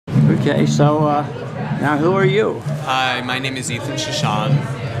Okay, so now who are you? Hi, my name is Ethan Shoshan.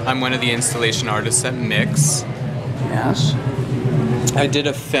 I'm one of the installation artists at Mix. Yes. I did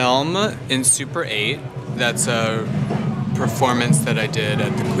a film in Super 8. That's a performance that I did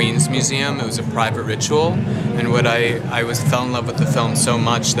at the Queen's Museum. It was a private ritual, and fell in love with the film so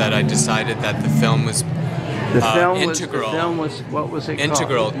much that I decided that the film was integral. What was it called?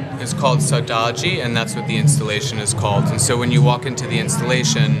 Integral. It's called Saudade, and that's what the installation is called. And so when you walk into the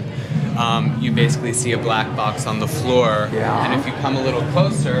installation, you basically see a black box on the floor. Yeah. And if you come a little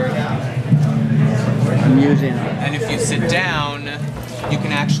closer, I'm using it. And if you sit down, you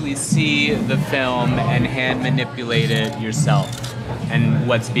can actually see the film and hand manipulate it yourself. And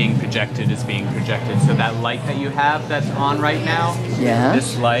what's being projected is being projected. So that light that you have that's on right now, yes.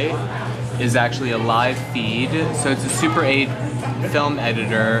 This light is actually a live feed. So it's a Super 8 film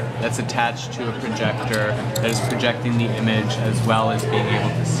editor that's attached to a projector that is projecting the image as well as being able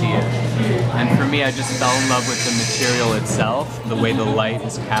to see it. And for me, I just fell in love with the material itself, the way the light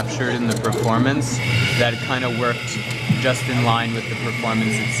is captured in the performance, that it kind of worked just in line with the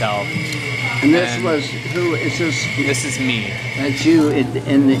performance itself. And this was, who is this? This is me. That's you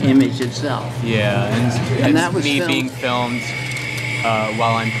in the image itself. Yeah, and that was me filmed, being filmed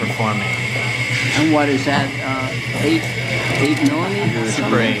while I'm performing. And what is that, 8 millimeter or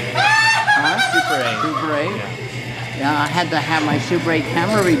Super 8. Super 8. Super 8? Yeah. Yeah, I had to have my Super 8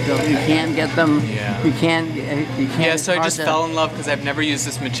 camera rebuilt. You can't get them. Yeah. You can't. Yeah, so I just fell in love because I've never used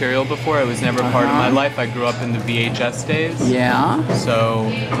this material before. It was never part of my life. I grew up in the VHS days. Yeah. So.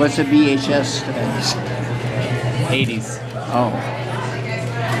 What's a VHS? 80s. Oh.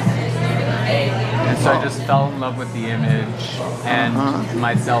 And so I just fell in love with the image and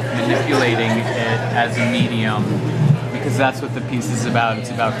myself manipulating it as a medium, because that's what the piece is about. It's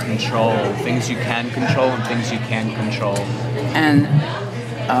about control, things you can control and things you can't control. And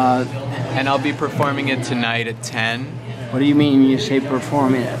I'll be performing it tonight at 10. What do you mean when you say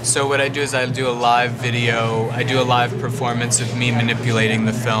performing it? So what I do is I do a live video. I do a live performance of me manipulating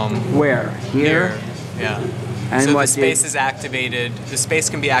the film. Where? Here? Yeah. And so the space is activated. The space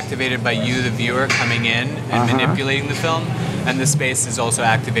can be activated by you, the viewer, coming in and manipulating the film, and the space is also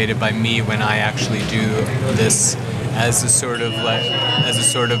activated by me when I actually do this as a sort of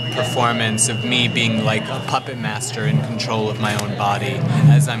performance of me being like a puppet master in control of my own body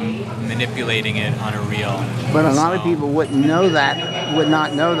as I'm manipulating it on a reel. But a lot of people wouldn't know that, would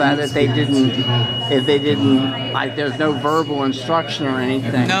not know that if they didn't, like, there's no verbal instruction or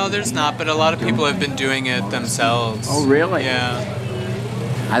anything. No, there's not, but a lot of people have been doing it themselves. Oh, really? Yeah.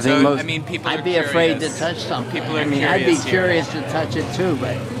 I think so, people I'd are be curious. afraid to touch something. People are I'd be curious to touch it too,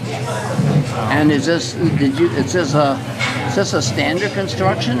 but. And is this a standard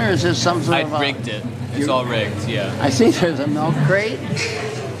construction, or is this some sort of? I rigged it. It's all rigged, yeah. I see there's a milk crate.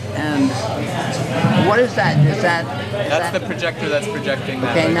 And what is that? That's the projector that's projecting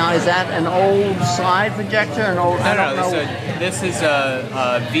that. Okay, now is that an old slide projector? An old? No. This is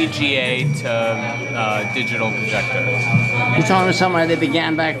a VGA to digital projector. You're talking to somebody that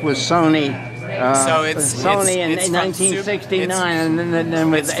began back with Sony. So it's Sony in 1969, and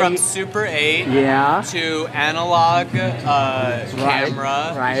then with from Super 8 to analog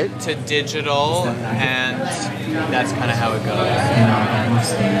camera to digital, and that's kind of how it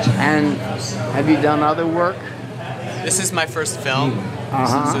goes. And have you done other work? This is my first film,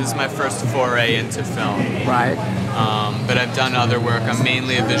 so this is my first foray into film. Right. But I've done other work. I'm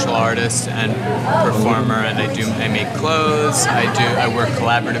mainly a visual artist and performer, and I make clothes. I work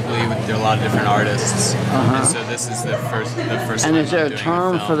collaboratively with a lot of different artists. And so this is the first. And is there a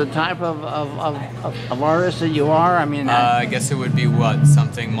term for the type of artist that you are? I mean, I guess it would be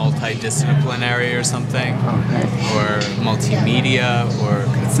something multidisciplinary or something, or multimedia or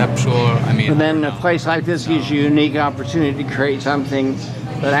conceptual. I mean. But then a place like this gives you a unique opportunity to create something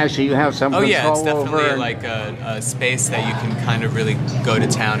that actually you have some control over. Oh yeah, it's definitely like a space that you can kind of really go to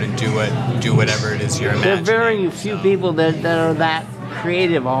town and do whatever it is you're imagining. There are very few people that are that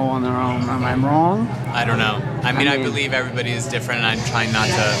creative all on their own. Am I wrong? I don't know. I mean, I believe everybody is different, and I'm trying not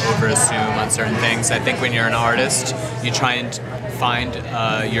to over-assume on certain things. I think when you're an artist, you try and find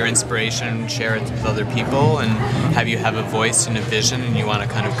your inspiration, share it with other people, and you have a voice and a vision, and you want to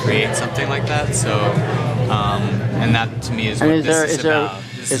kind of create something like that. So, and that to me is what this is about.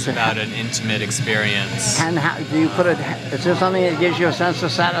 This is about an intimate experience. And how do you put it? Is there something that gives you a sense of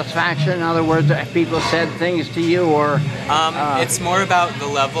satisfaction? In other words, if people said things to you, or it's more about the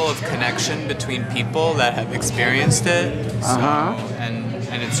level of connection between people that have experienced it. So, and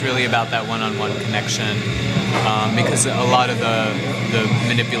and it's really about that one-on-one connection. Because a lot of the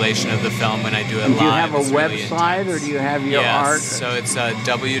manipulation of the film when I do it live. Do you have a is really website, intense. or do you have your art? Yes, so it's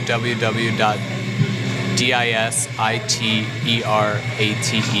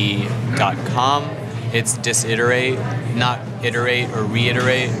www.disiterate.com. It's disiterate, not iterate or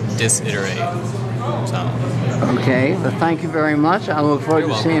reiterate, disiterate. So. Okay, well, thank you very much. I look forward You're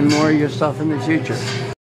to welcome. seeing more of your stuff in the future.